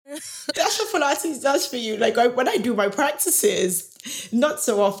That's what Pilates does for you. Like when I do my practices, not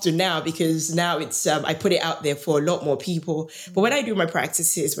so often now because now it's I put it out there for a lot more people. But when I do my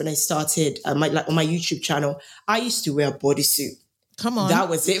practices, when I started on my YouTube channel, I used to wear a bodysuit. Come on. That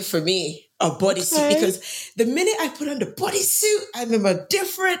was it for me. A bodysuit. Okay. Because the minute I put on the bodysuit, I remember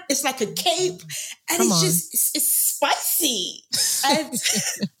different. It's like a cape. And it's spicy. And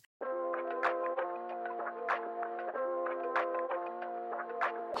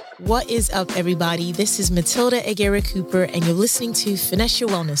What is up, everybody? This is Matilda Aguirre Cooper, and you're listening to Finesse Your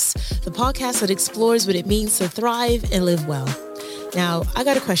Wellness, the podcast that explores what it means to thrive and live well. Now, I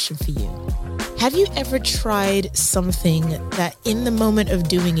got a question for you. Have you ever tried something that in the moment of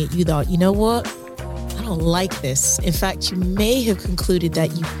doing it, you thought, you know what? I don't like this. In fact, you may have concluded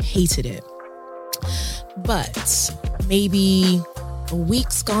that you hated it. But maybe a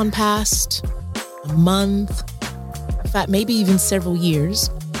week's gone past, a month, in fact, maybe even several years.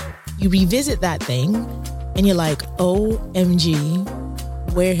 You revisit that thing and you're like,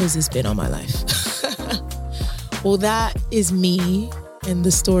 OMG, where has this been all my life? Well, that is me and the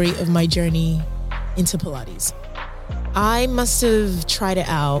story of my journey into Pilates. I must have tried it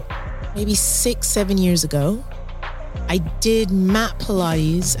out maybe 6-7 years ago. I did mat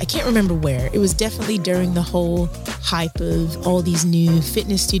Pilates. I can't remember where. It was definitely during the whole hype of all these new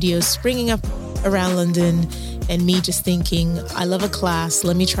fitness studios springing up around London, and me just thinking, I love a class,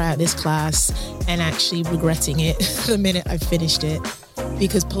 let me try out this class, and actually regretting it the minute I finished it,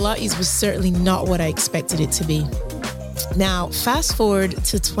 because Pilates was certainly not what I expected it to be. Now, fast forward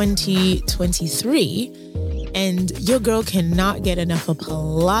to 2023, and your girl cannot get enough of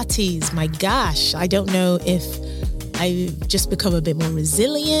Pilates. My gosh, I don't know if I've just become a bit more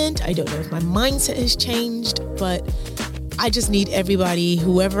resilient. I don't know if my mindset has changed, but I just need everybody,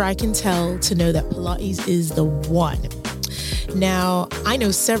 whoever I can tell, to know that Pilates is the one. Now, I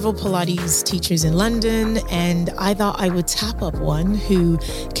know several Pilates teachers in London, and I thought I would tap up one who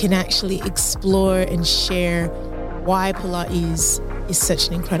can actually explore and share why Pilates is such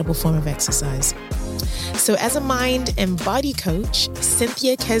an incredible form of exercise. So as a mind and body coach,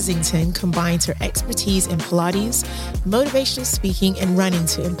 Cynthia Kesington combines her expertise in Pilates, motivational speaking, and running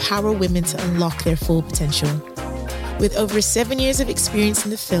to empower women to unlock their full potential. With over 7 years of experience in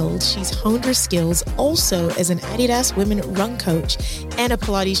the field, she's honed her skills also as an Adidas women run coach and a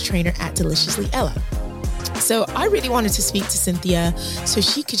Pilates trainer at Deliciously Ella. So I really wanted to speak to Cynthia so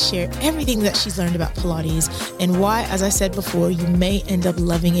she could share everything that she's learned about Pilates and why, as I said before, you may end up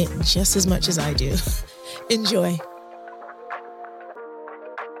loving it just as much as I do. Enjoy.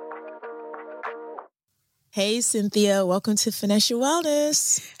 Hey, Cynthia, welcome to Finesse Your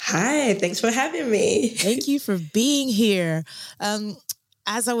Wellness. Hi, thanks for having me. Thank you for being here.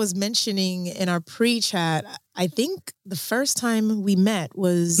 As I was mentioning in our pre-chat, I think the first time we met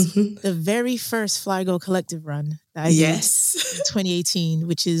was the very first Fly Girl Collective run that I did in 2018,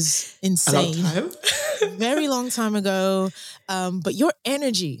 which is insane. A long time. Very long time ago. But your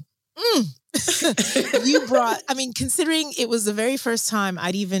energy, you brought, I mean, considering it was the very first time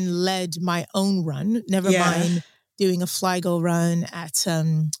I'd even led my own run, never mind doing a Fly Girl run at,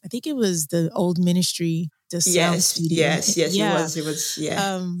 I think it was the old Ministry. Yes, it was.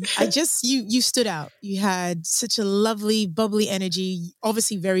 I just, you stood out. You had such a lovely, bubbly energy,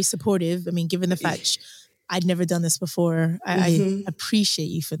 obviously very supportive. I mean, given the fact I'd never done this before, I appreciate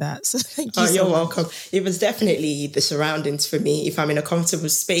you for that. So thank you. You're welcome. It was definitely the surroundings for me. If I'm in a comfortable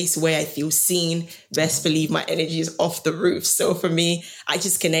space where I feel seen, best believe my energy is off the roof. So for me, I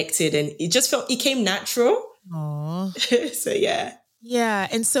just connected and it came natural. Aww. So yeah. Yeah.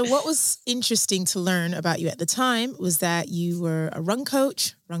 And so what was interesting to learn about you at the time was that you were a run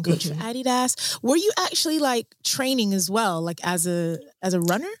coach for Adidas. Were you actually like training as well, like as a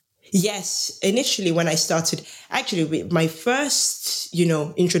runner? Yes. Initially when I started, actually my first,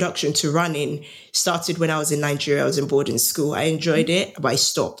 introduction to running started when I was in Nigeria. I was in boarding school. I enjoyed it, but I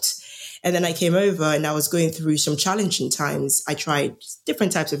stopped. And then I came over and I was going through some challenging times. I tried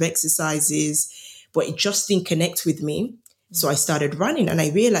different types of exercises, but it just didn't connect with me. So I started running and I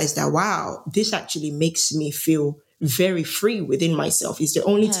realized that, wow, this actually makes me feel very free within myself. It's the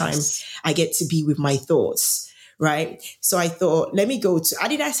only time I get to be with my thoughts, right? So I thought, let me go to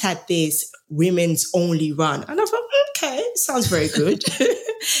Adidas had this women's only run. And I thought, okay, sounds very good.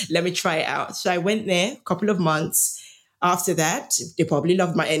 Let me try it out. So I went there a couple of months. After that, they probably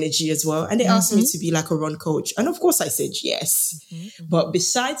loved my energy as well. And they asked me to be like a run coach. And of course I said yes. But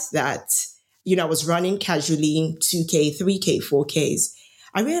besides that, I was running casually 2K, 3K, 4Ks.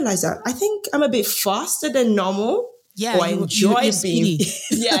 I realized that I think I'm a bit faster than normal. Yeah. Or I enjoy being speedy.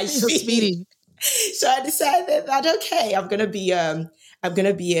 I'm speedy. So I decided that, okay, I'm going to be I'm going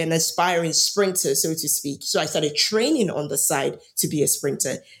to be an aspiring sprinter, so to speak. So I started training on the side to be a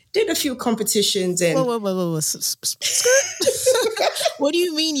sprinter. Did a few competitions and... Whoa. What do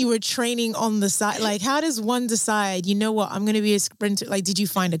you mean you were training on the side? Like, how does one decide, you know what, I'm going to be a sprinter? Like, did you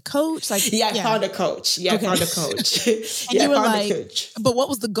find a coach? Like, I found a coach. I found a coach. And you were like, but what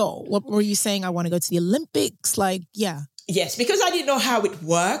was the goal? What were you saying? I want to go to the Olympics? Like, yeah. Yes, because I didn't know how it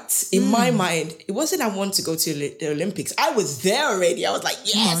worked. In my mind, it wasn't I want to go to the Olympics. I was there already. I was like,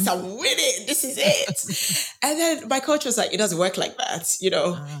 yes, I'm winning. This is it. And then my coach was like, it doesn't work like that. You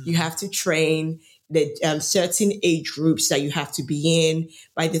know, you have to train the certain age groups that you have to be in.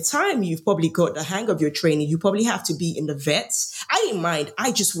 By the time you've probably got the hang of your training, you probably have to be in the vets. I didn't mind.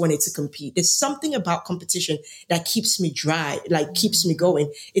 I just wanted to compete. There's something about competition that keeps me dry, like keeps me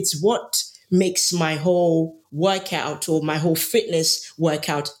going. It's what makes my whole workout or my whole fitness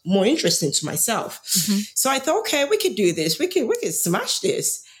workout more interesting to myself. So I thought, okay, we could do this. We could smash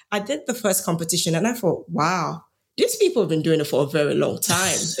this. I did the first competition and I thought, wow, these people have been doing it for a very long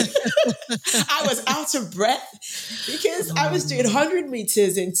time. I was out of breath because I was doing 100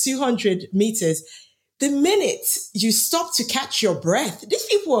 meters and 200 meters. The minute you stop to catch your breath, these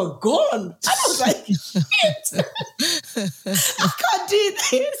people are gone. And I was like, shit, I can't do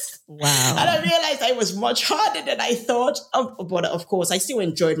this. Wow. And I realized I was much harder than I thought. But of course, I still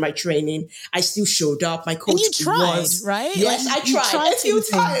enjoyed my training. I still showed up. My coach and you tried, right? Yes, like, I tried a few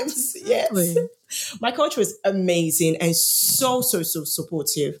times. Yes. Really? My coach was amazing and so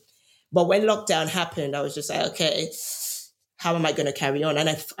supportive. But when lockdown happened, I was just like, okay, how am I going to carry on? And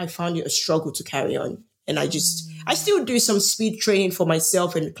I found it a struggle to carry on. And I still do some speed training for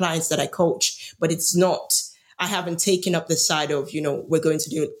myself and the clients that I coach, but it's not, I haven't taken up the side of, you know, we're going to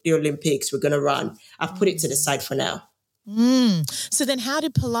do the Olympics, we're going to run. I've put it to the side for now. So then how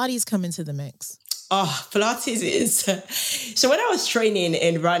did Pilates come into the mix? Oh, Pilates is... So when I was training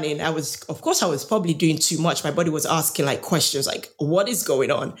and running, I was probably doing too much. My body was asking like questions like, what is going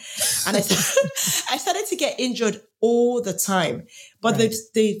on? And I started to get injured all the time. But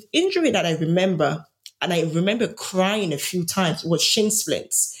the injury that I remember, and I remember crying a few times, was shin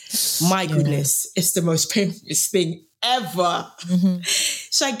splints. My goodness, it's the most painful thing ever.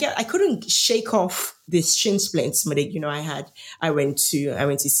 So I couldn't shake off this shin splints. But you know, I went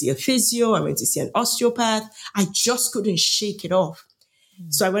to see a physio. I went to see an osteopath. I just couldn't shake it off.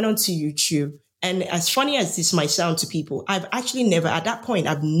 So I went onto YouTube. And as funny as this might sound to people, I've never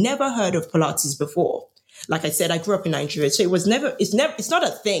heard of Pilates before. Like I said, I grew up in Nigeria. So it's not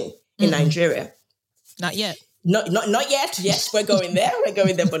a thing in Nigeria. Not yet. Not yet. Yes, we're going there,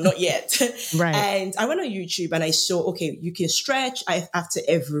 but not yet. Right. And I went on YouTube and I saw, okay, you can stretch after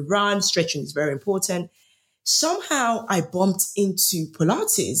every run. Stretching is very important. Somehow I bumped into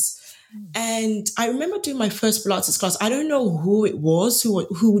Pilates. And I remember doing my first Pilates class. I don't know who it was,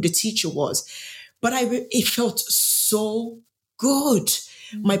 who the teacher was, but it felt so good.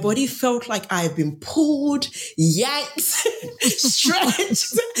 My body felt like I've been pulled, yanked,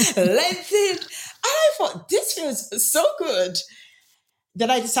 stretched, lengthened. And I thought, this feels so good that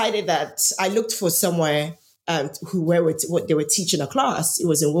I decided that I looked for somewhere where they were teaching a class. It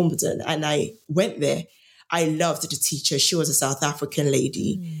was in Wimbledon. And I went there. I loved the teacher. She was a South African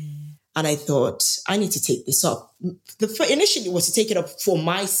lady. And I thought, I need to take this up. Initially was to take it up for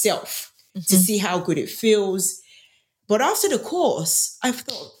myself to see how good it feels. But after the course, I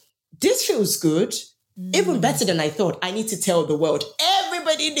thought, this feels good. Even better than I thought. I need to tell the world,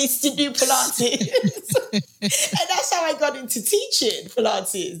 everybody needs to do Pilates. And that's how I got into teaching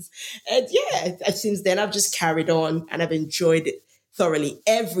Pilates. And since then, I've just carried on and I've enjoyed it thoroughly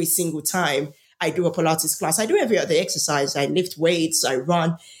every single time I do a Pilates class. I do every other exercise. I lift weights, I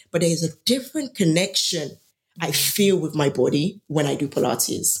run, but there's a different connection I feel with my body when I do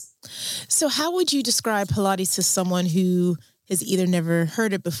Pilates. So how would you describe Pilates to someone who has either never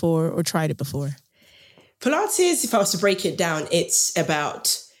heard it before or tried it before? Pilates, if I was to break it down, it's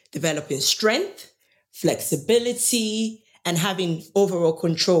about developing strength, flexibility, and having overall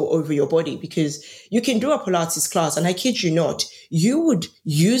control over your body, because you can do a Pilates class, and I kid you not, you would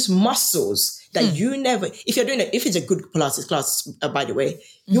use muscles that you never, if it's a good Pilates class, by the way,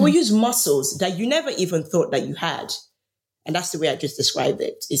 you will use muscles that you never even thought that you had. And that's the way I just described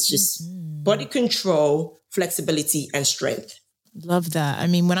it. It's just body control, flexibility, and strength. Love that. I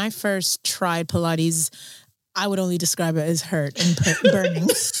mean, when I first tried Pilates, I would only describe it as hurt and burning.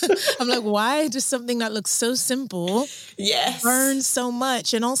 I'm like, why does something that looks so simple burn so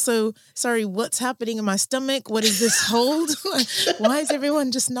much? And also, sorry, what's happening in my stomach? What is this hold? Why is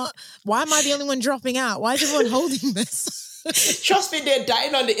everyone why am I the only one dropping out? Why is everyone holding this? Trust me, they're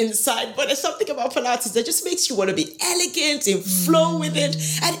dying on the inside, but there's something about Pilates that just makes you want to be elegant and flow with it.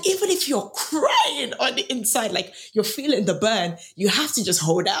 And even if you're crying on the inside, like you're feeling the burn, you have to just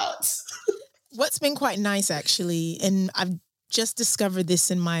hold out. What's been quite nice, actually, and I've just discovered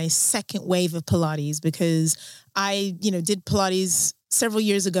this in my second wave of Pilates, because I, did Pilates several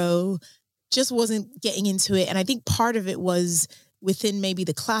years ago, just wasn't getting into it. And I think part of it was within maybe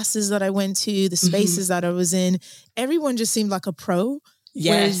the classes that I went to, the spaces that I was in, everyone just seemed like a pro.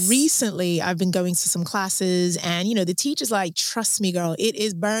 Yes. Whereas recently I've been going to some classes and, the teacher's like, trust me, girl, it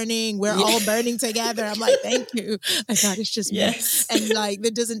is burning. We're all burning together. I'm like, thank you. I thought it's just me. And like,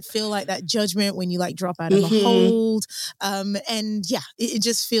 there doesn't feel like that judgment when you like drop out of a hold. It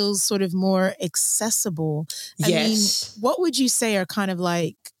just feels sort of more accessible. I mean, what would you say are kind of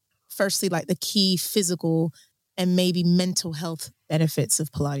like, firstly, like the key physical and maybe mental health benefits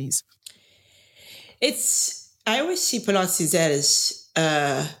of Pilates? I always see Pilates as,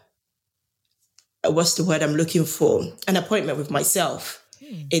 what's the word I'm looking for? An appointment with myself.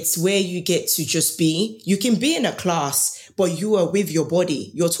 It's where you get to just be. You can be in a class, but you are with your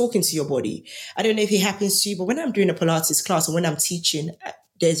body. You're talking to your body. I don't know if it happens to you, but when I'm doing a Pilates class and when I'm teaching,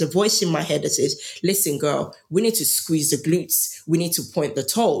 there's a voice in my head that says, listen, girl, we need to squeeze the glutes. We need to point the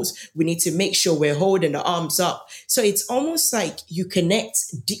toes. We need to make sure we're holding the arms up. So it's almost like you connect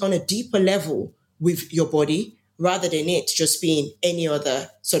on a deeper level with your body, rather than it just being any other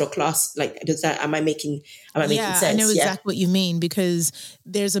sort of class. Like, am I making sense? I know exactly what you mean, because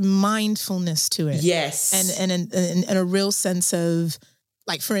there's a mindfulness to it. Yes. And a real sense of,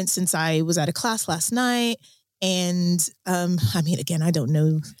 like, for instance, I was at a class last night and, again, I don't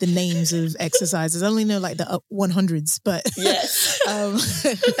know the names of exercises. I only know like the 100s, but yes,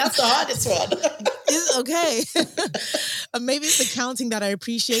 that's the hardest one. Okay. Maybe it's the counting that I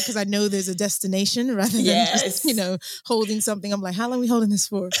appreciate, because I know there's a destination rather than just, holding something. I'm like, how long are we holding this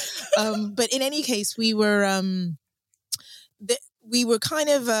for? But in any case, we were kind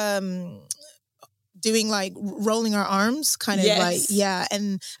of doing like rolling our arms, kind of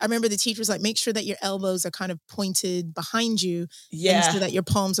and I remember the teacher was like, make sure that your elbows are kind of pointed behind you, and so that your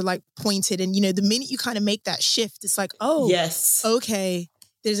palms are like pointed. And the minute you kind of make that shift, it's like, oh, yes, okay,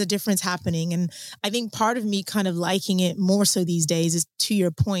 there's a difference happening. And I think part of me kind of liking it more so these days is, to your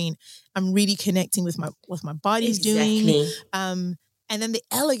point, I'm really connecting with what my body's doing. And then the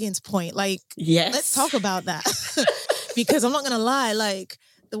elegance point, like, let's talk about that. Because I'm not going to lie, like,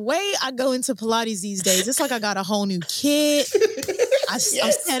 the way I go into Pilates these days, it's like I got a whole new kit. I'm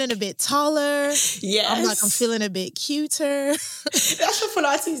standing a bit taller. I'm feeling a bit cuter. That's what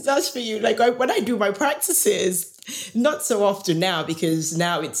Pilates does for you. Like, when I do my practices, not so often now, because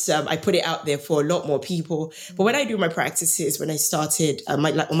now it's I put it out there for a lot more people. But when I do my practices, when I started on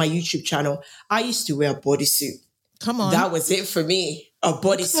my YouTube channel, I used to wear a bodysuit. Come on. That was it for me. A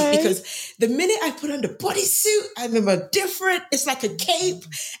bodysuit, because the minute I put on the bodysuit, I remember different. It's like a cape,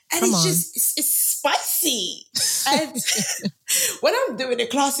 and it's spicy. And when I'm doing the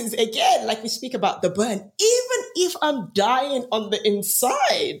classes again, like we speak about the burn, even if I'm dying on the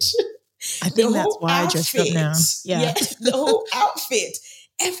inside, I think that's why I dressed up now. Yeah, the whole outfit,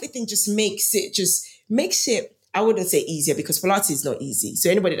 everything just makes it. I wouldn't say easier, because Pilates is not easy. So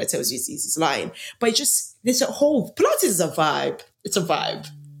anybody that tells you it's easy is lying. But there's a whole, Pilates is a vibe. It's a vibe.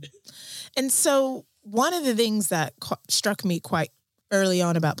 And so one of the things that struck me quite early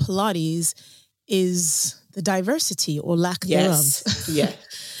on about Pilates is the diversity or lack thereof. Yeah.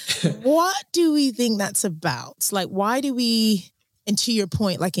 What do we think that's about? Like, why do we... And to your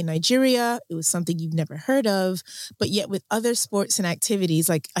point, like in Nigeria, it was something you've never heard of, but yet with other sports and activities,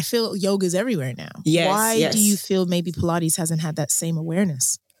 like I feel yoga's everywhere now. Why do you feel maybe Pilates hasn't had that same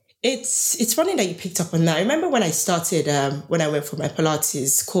awareness? It's funny that you picked up on that. I remember when I started, when I went for my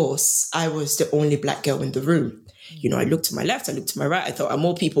Pilates course, I was the only Black girl in the room. I looked to my left, I looked to my right. I thought, are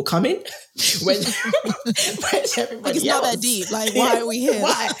more people coming? when everybody like it's not that deep. Like, why are we here?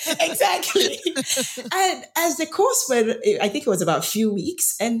 Why? Exactly. And as the course went, I think it was about a few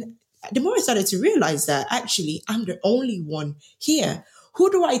weeks. And the more I started to realize that actually I'm the only one here. Who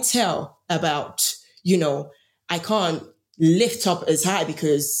do I tell about, I can't lift up as high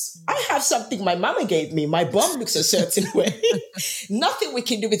because I have something my mama gave me. My bum looks a certain way. Nothing we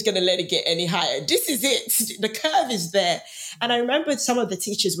can do is going to let it get any higher. This is it. The curve is there. And I remember some of the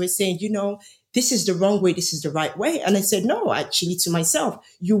teachers were saying, this is the wrong way. This is the right way. And I said, no, actually, to myself,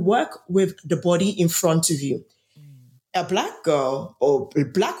 you work with the body in front of you. A Black girl or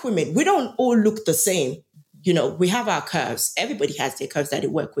Black women, we don't all look the same. We have our curves. Everybody has their curves that they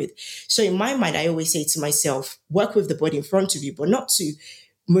work with. So in my mind, I always say to myself, work with the body in front of you, but not to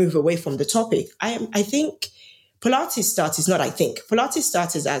move away from the topic. I think Pilates started, not I think, Pilates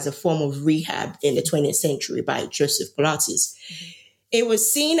started as a form of rehab in the 20th century by Joseph Pilates. It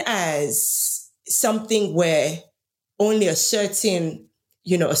was seen as something where only a certain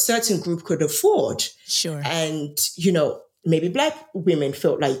group could afford. Sure. And, maybe Black women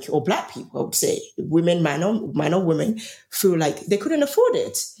felt like, or Black people, I would say, women, man or women, feel like they couldn't afford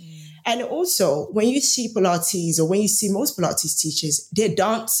it. And also, when you see Pilates or when you see most Pilates teachers, they're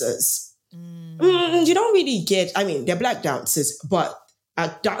dancers. You don't really get, they're Black dancers, but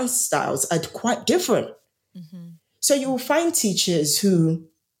our dance styles are quite different. So you will find teachers who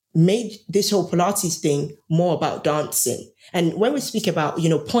made this whole Pilates thing more about dancing. And when we speak about,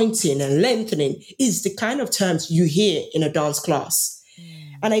 pointing and lengthening, is the kind of terms you hear in a dance class.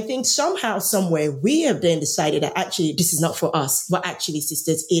 And I think somehow, somewhere, we have then decided that actually this is not for us, but actually,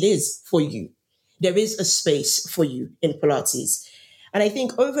 sisters, it is for you. There is a space for you in Pilates. And I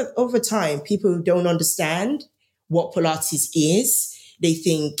think over time, people don't understand what Pilates is. They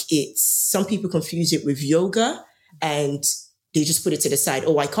think some people confuse it with yoga, and they just put it to the side.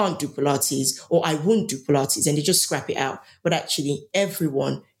 Oh, I can't do Pilates, or I won't do Pilates, and they just scrap it out. But actually,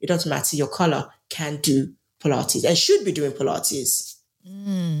 everyone, it doesn't matter your color, can do Pilates and should be doing Pilates.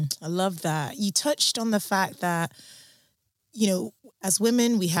 I love that. You touched on the fact that, as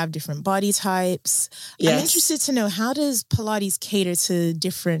women, we have different body types. Yes. I'm interested to know, how does Pilates cater to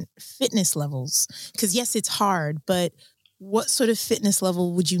different fitness levels? Because yes, it's hard, but what sort of fitness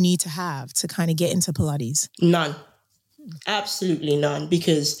level would you need to have to kind of get into Pilates? None. Absolutely none.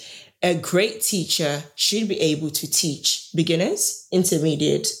 Because a great teacher should be able to teach beginners,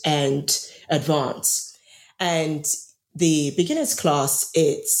 intermediate, and advanced. And the beginners class,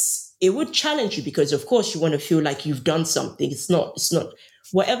 it would challenge you because, of course, you want to feel like you've done something. It's not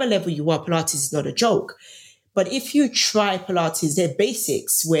whatever level you are, Pilates is not a joke. But if you try Pilates, there are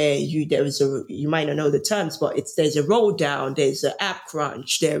basics where you might not know the terms, but there's a roll down, there's an ab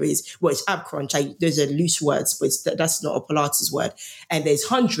crunch, it's ab crunch. There's a loose words, but that's not a Pilates word. And there's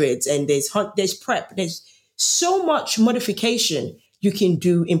hundreds, and there's prep. There's so much modification you can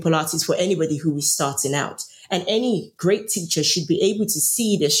do in Pilates for anybody who is starting out. And any great teacher should be able to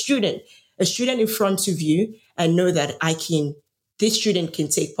see a student in front of you and know that this student can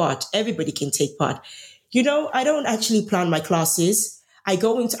take part. Everybody can take part. I don't actually plan my classes. I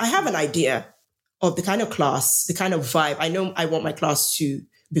have an idea of the kind of class, the kind of vibe. I know I want my class to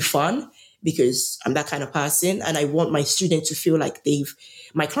be fun because I'm that kind of person. And I want my students to feel like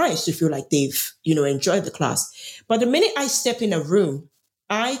my clients to feel like they've, enjoyed the class. But the minute I step in a room,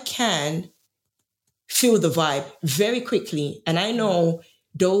 I can feel the vibe very quickly. And I know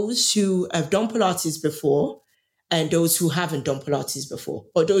those who have done Pilates before and those who haven't done Pilates before,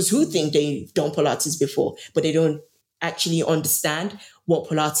 or those who think they've done Pilates before, but they don't actually understand what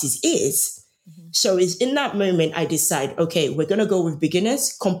Pilates is. So it's in that moment I decide, okay, we're going to go with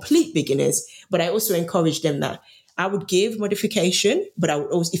beginners, complete beginners, but I also encourage them that I would give modification, but I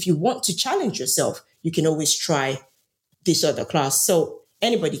would also, if you want to challenge yourself, you can always try this other class. So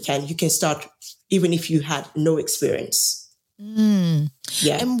anybody you can start even if you had no experience.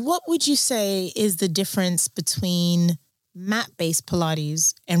 Yeah. And what would you say is the difference between mat-based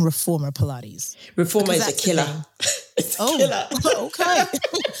Pilates and reformer Pilates? Reformer is a killer. It's a killer. Okay.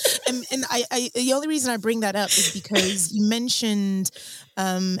 and the only reason I bring that up is because you mentioned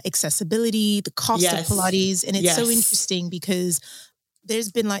accessibility, the cost of Pilates, and it's so interesting because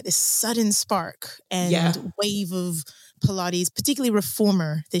there's been like this sudden spark and wave of Pilates, particularly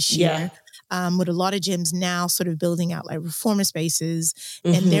reformer this year. With a lot of gyms now sort of building out like reformer spaces.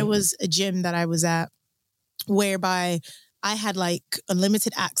 And there was a gym that I was at whereby I had like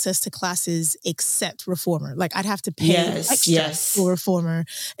unlimited access to classes except reformer. Like I'd have to pay extra for reformer.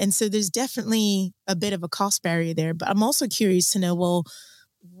 And so there's definitely a bit of a cost barrier there. But I'm also curious to know, well,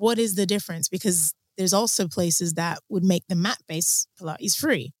 what is the difference? Because there's also places that would make the mat-based Pilates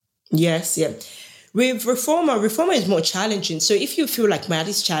free. Yes, yeah. With reformer is more challenging. So if you feel like mat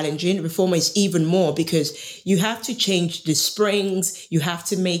is challenging, reformer is even more because you have to change the springs. You have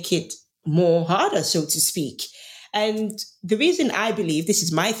to make it more harder, so to speak. And the reason I believe, this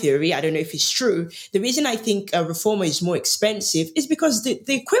is my theory, I don't know if it's true, the reason I think a reformer is more expensive is because the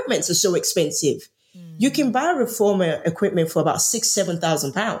equipments are so expensive. You can buy reformer equipment for about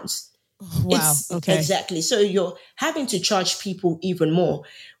 £6,000-7,000. Wow. Okay. Exactly. So you're having to charge people even more.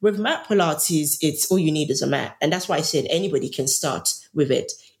 With mat Pilates, it's all you need is a mat. And that's why I said anybody can start with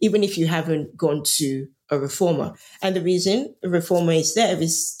it, even if you haven't gone to a reformer. And the reason a reformer is there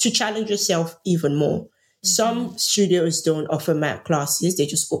is to challenge yourself even more. Some studios don't offer mat classes. They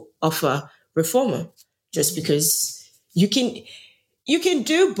just offer reformer just because you can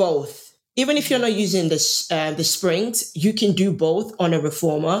do both. Even if you're not using the springs, you can do both on a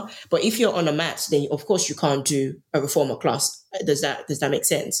reformer. But if you're on a mat, then of course you can't do a reformer class. Does that make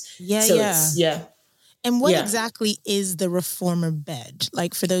sense? Yeah, So yeah. it's yeah. And what Yeah. exactly is the reformer bed?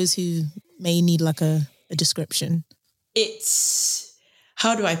 Like for those who may need like a description. It's,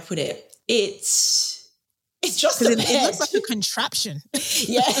 how do I put it? It's just a Because bed. it looks like a contraption.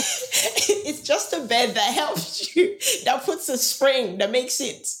 Yeah, it's just a bed that helps you, that puts a spring, that makes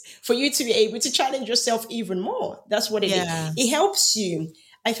it for you to be able to challenge yourself even more. That's what it is. It helps you.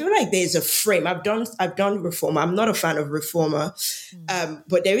 I feel like there's a frame. I've done reformer. I'm not a fan of reformer,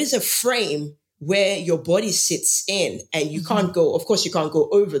 but there is a frame where your body sits in, and you can't go. Of course, you can't go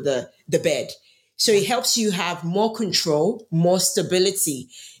over the bed. So it helps you have more control, more stability.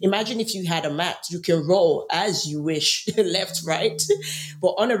 Imagine if you had a mat, you can roll as you wish, left, right. But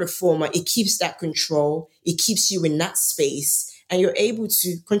on a reformer, it keeps that control. It keeps you in that space, and you're able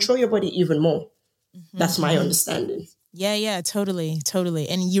to control your body even more. That's my understanding. Yeah, totally.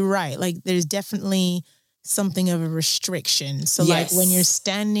 And you're right. Like there's definitely something of a restriction. So like when you're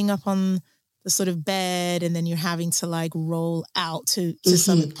standing up on the sort of bed and then you're having to like roll out to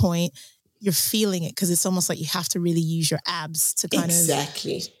some point, you're feeling it because it's almost like you have to really use your abs to kind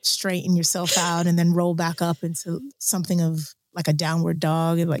of straighten yourself out and then roll back up into something of like a downward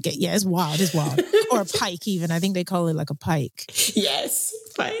dog. And like, yeah, it's wild. Or a pike even. I think they call it like a pike. Yes,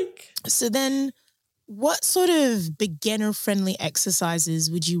 pike. So then what sort of beginner-friendly exercises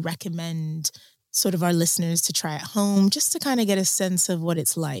would you recommend sort of our listeners to try at home just to kind of get a sense of what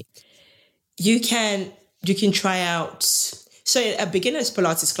it's like? You can try out. So a beginner's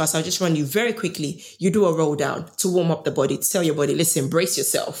Pilates class, I'll just run you very quickly. You do a roll down to warm up the body, to tell your body, listen, brace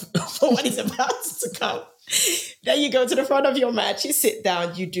yourself for what is about to come. Then you go to the front of your mat, you sit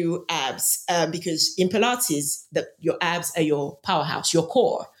down, you do abs. Because in Pilates, your abs are your powerhouse, your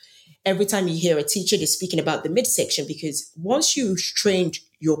core. Every time you hear a teacher, they're speaking about the midsection, because once you've trained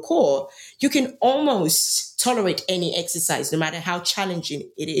your core, you can almost tolerate any exercise, no matter how challenging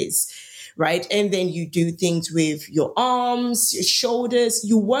it is. Right. And then you do things with your arms, your shoulders,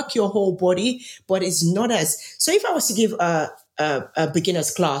 you work your whole body, but it's not as. So if I was to give a beginner's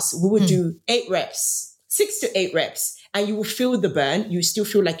class, we would do 8 reps, 6 to 8 reps, and you will feel the burn. You still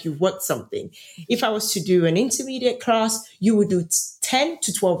feel like you've worked something. If I was to do an intermediate class, you would do 10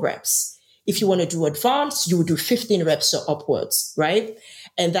 to 12 reps. If you want to do advanced, you would do 15 reps or upwards. Right.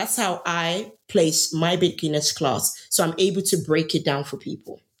 And that's how I place my beginner's class. So I'm able to break it down for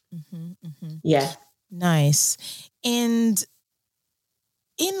people. Yeah. Nice. And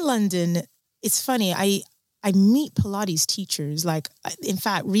in London, it's funny. I meet Pilates teachers. Like, in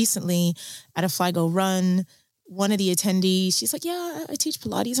fact, recently at a Fly Go Run, one of the attendees, she's like, yeah, I teach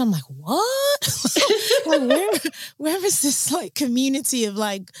Pilates. I'm like, what? Like, where is this like community of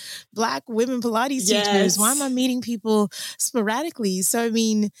like Black women Pilates teachers? Why am I meeting people sporadically? So, I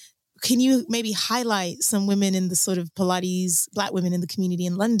mean, can you maybe highlight some women in the sort of Pilates, Black women in the community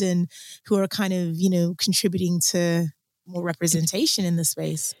in London who are kind of, contributing to more representation in the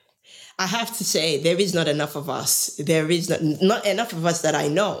space? I have to say, there is not enough of us. There is not enough of us that I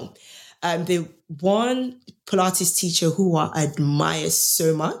know. The one Pilates teacher who I admire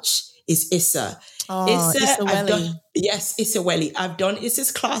so much is Issa. Issa Welly. Yes, Issa Welly. I've done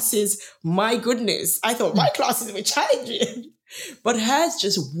Issa's classes. My goodness. I thought my classes were challenging. But hers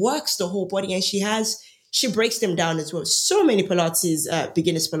just works the whole body, and she breaks them down as well. So many Pilates,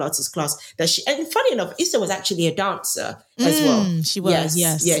 beginners Pilates class and funny enough, Issa was actually a dancer as well. She was,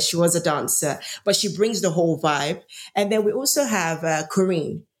 yes. Yeah, she was a dancer, but she brings the whole vibe. And then we also have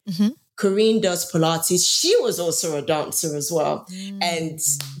Corinne. Corinne does Pilates. She was also a dancer as well. And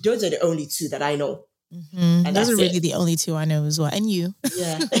those are the only two that I know. And those are really the only two I know as well. And you.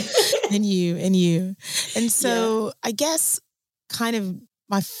 Yeah. and you. And so I guess kind of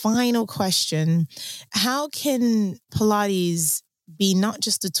my final question, how can Pilates be not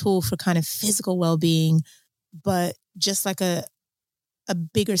just a tool for kind of physical well-being, but just like a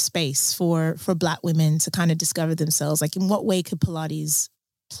bigger space for Black women to kind of discover themselves? Like, in what way could Pilates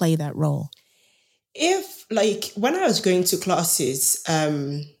play that role? If, like, when I was going to classes,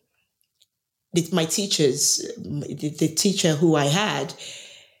 my teachers, the teacher who I had,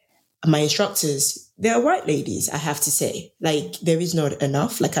 my instructors, they're white ladies, I have to say. Like, there is not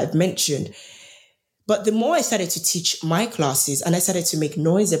enough, like I've mentioned. But the more I started to teach my classes, and I started to make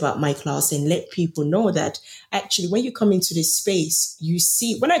noise about my class and let people know that actually when you come into this space, you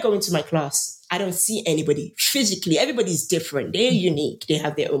see, when I go into my class, I don't see anybody physically. Everybody's different. They're unique. They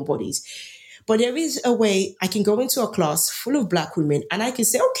have their own bodies. But there is a way I can go into a class full of Black women and I can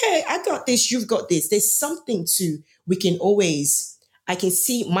say, okay, I got this, you've got this. There's something we can always I can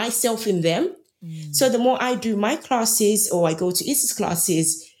see myself in them. So the more I do my classes or I go to Isa's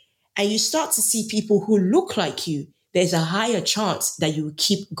classes and you start to see people who look like you, there's a higher chance that you will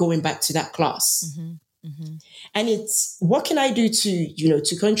keep going back to that class. And it's, what can I do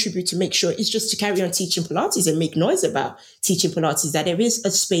to contribute to make sure it's just to carry on teaching Pilates and make noise about teaching Pilates, that there is a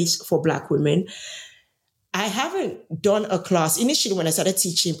space for Black women. I haven't done a class. Initially, when I started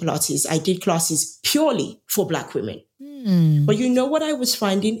teaching Pilates, I did classes purely for Black women. But you know what I was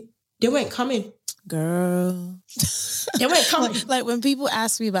finding? They weren't coming. Girl. They weren't coming. Like when people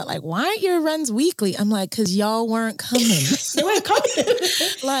ask me about like, why aren't your runs weekly? I'm like, because y'all weren't coming. They weren't coming.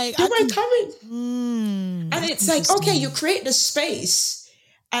 Like they weren't coming. And it's like, okay, you create the space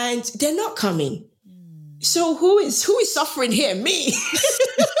and they're not coming. So who is suffering here? Me.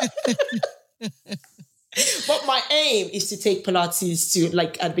 But my aim is to take Pilates to,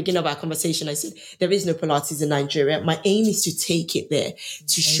 like at the beginning of our conversation, I said, there is no Pilates in Nigeria. My aim is to take it there,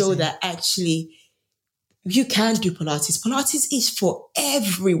 to show that actually you can do Pilates. Pilates is for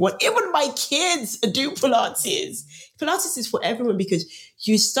everyone. Even my kids do Pilates. Pilates is for everyone because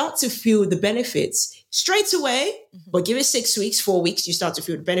you start to feel the benefits straight away, but give it 6 weeks, 4 weeks, you start to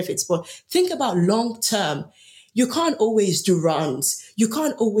feel the benefits. But think about long term. You can't always do runs. You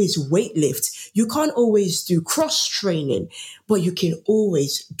can't always weight lift. You can't always do cross training, but you can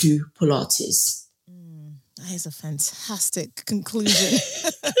always do Pilates. That is a fantastic conclusion.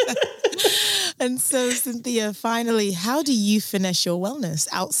 And so, Cynthia, finally, how do you finesse your wellness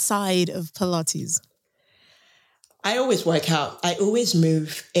outside of Pilates? I always work out. I always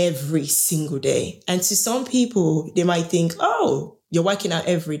move every single day. And to some people, they might think, oh, you're working out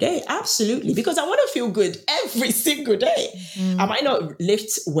every day. Absolutely. Because I want to feel good every single day. I might not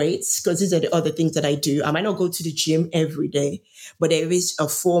lift weights because these are the other things that I do. I might not go to the gym every day, but there is a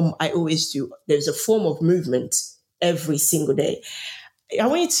form I always do. There's a form of movement every single day. I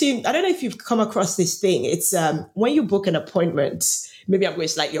want you to, I don't know if you've come across this thing. It's when you book an appointment, maybe I'm going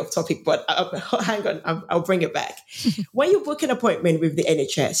slightly off topic, but hang on, I'll bring it back. When you book an appointment with the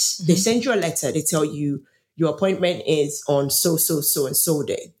NHS, they send you a letter. They tell you your appointment is on so and so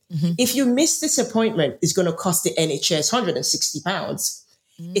day. If you miss this appointment, it's going to cost the NHS £160.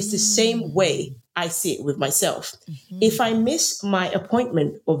 It's the same way I see it with myself. If I miss my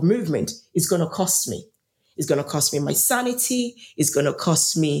appointment of movement, it's going to cost me. It's going to cost me my sanity. It's going to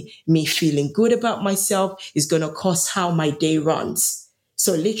cost me feeling good about myself. It's going to cost how my day runs.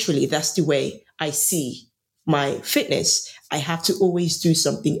 So literally, that's the way I see my fitness. I have to always do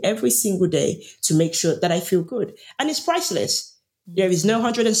something every single day to make sure that I feel good. And it's priceless. There is no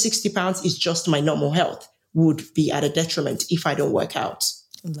 £160. It's just my normal health would be at a detriment if I don't work out.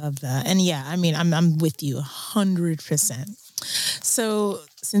 Love that. And yeah, I mean, I'm with you 100%. So,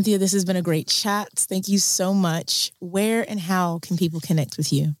 Cynthia, this has been a great chat. Thank you so much. Where and how can people connect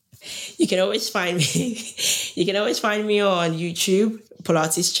with you? You can always find me. You can always find me on YouTube,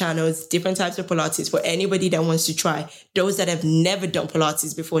 Pilates channels, different types of Pilates for anybody that wants to try. Those that have never done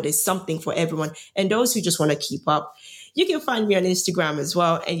Pilates before, there's something for everyone. And those who just want to keep up. You can find me on Instagram as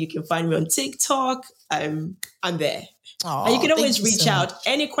well. And you can find me on TikTok. I'm there. Oh, and you can always reach out.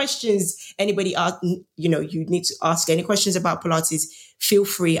 Any questions, anybody, you need to ask any questions about Pilates, feel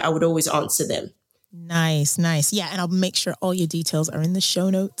free. I would always answer them. Nice. Yeah, and I'll make sure all your details are in the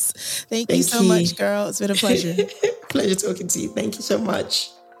show notes. Thank you so much, girl. It's been a pleasure. Pleasure talking to you. Thank you so much.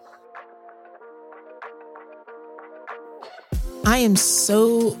 I am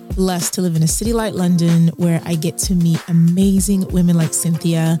so blessed to live in a city like London where I get to meet amazing women like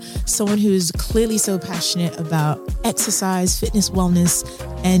Cynthia, someone who's clearly so passionate about exercise, fitness, wellness,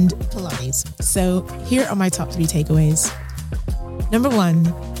 and Pilates. So here are my top 3 takeaways. Number 1,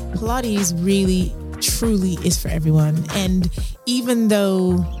 Pilates really, truly is for everyone. And even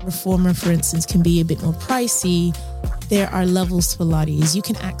though Reformer, for instance, can be a bit more pricey, there are levels to Pilates. You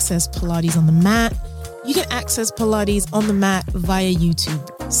can access Pilates on the mat. You can access Pilates on the mat via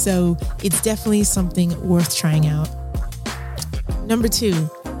YouTube. So it's definitely something worth trying out. Number 2,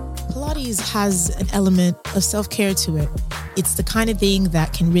 Pilates has an element of self-care to it. It's the kind of thing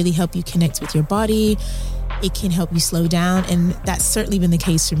that can really help you connect with your body. It can help you slow down. And that's certainly been the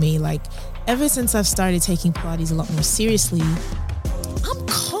case for me. Like ever since I've started taking Pilates a lot more seriously, I'm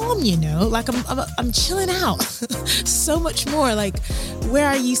calm, like I'm chilling out so much more. Like where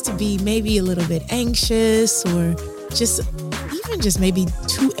I used to be maybe a little bit anxious or just maybe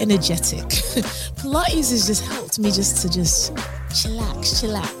too energetic. Pilates has just helped me to chillax.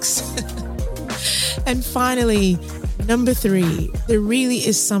 And finally, number 3, there really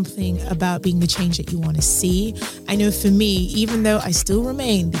is something about being the change that you want to see. I know for me, even though I still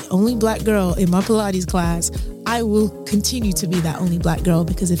remain the only Black girl in my Pilates class, I will continue to be that only Black girl,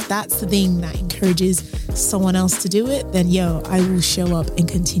 because if that's the thing that encourages someone else to do it, then I will show up and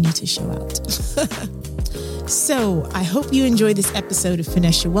continue to show out. So I hope you enjoyed this episode of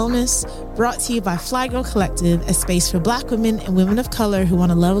Finesse Your Wellness, brought to you by Fly Girl Collective, a space for Black women and women of color who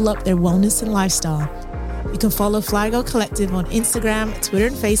want to level up their wellness and lifestyle. You can follow Fly Girl Collective on Instagram, Twitter,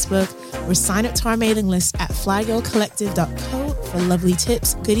 and Facebook, or sign up to our mailing list at flygirlcollective.co for lovely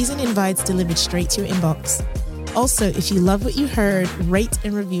tips, goodies, and invites delivered straight to your inbox. Also, if you love what you heard, rate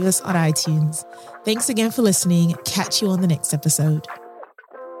and review us on iTunes. Thanks again for listening. Catch you on the next episode.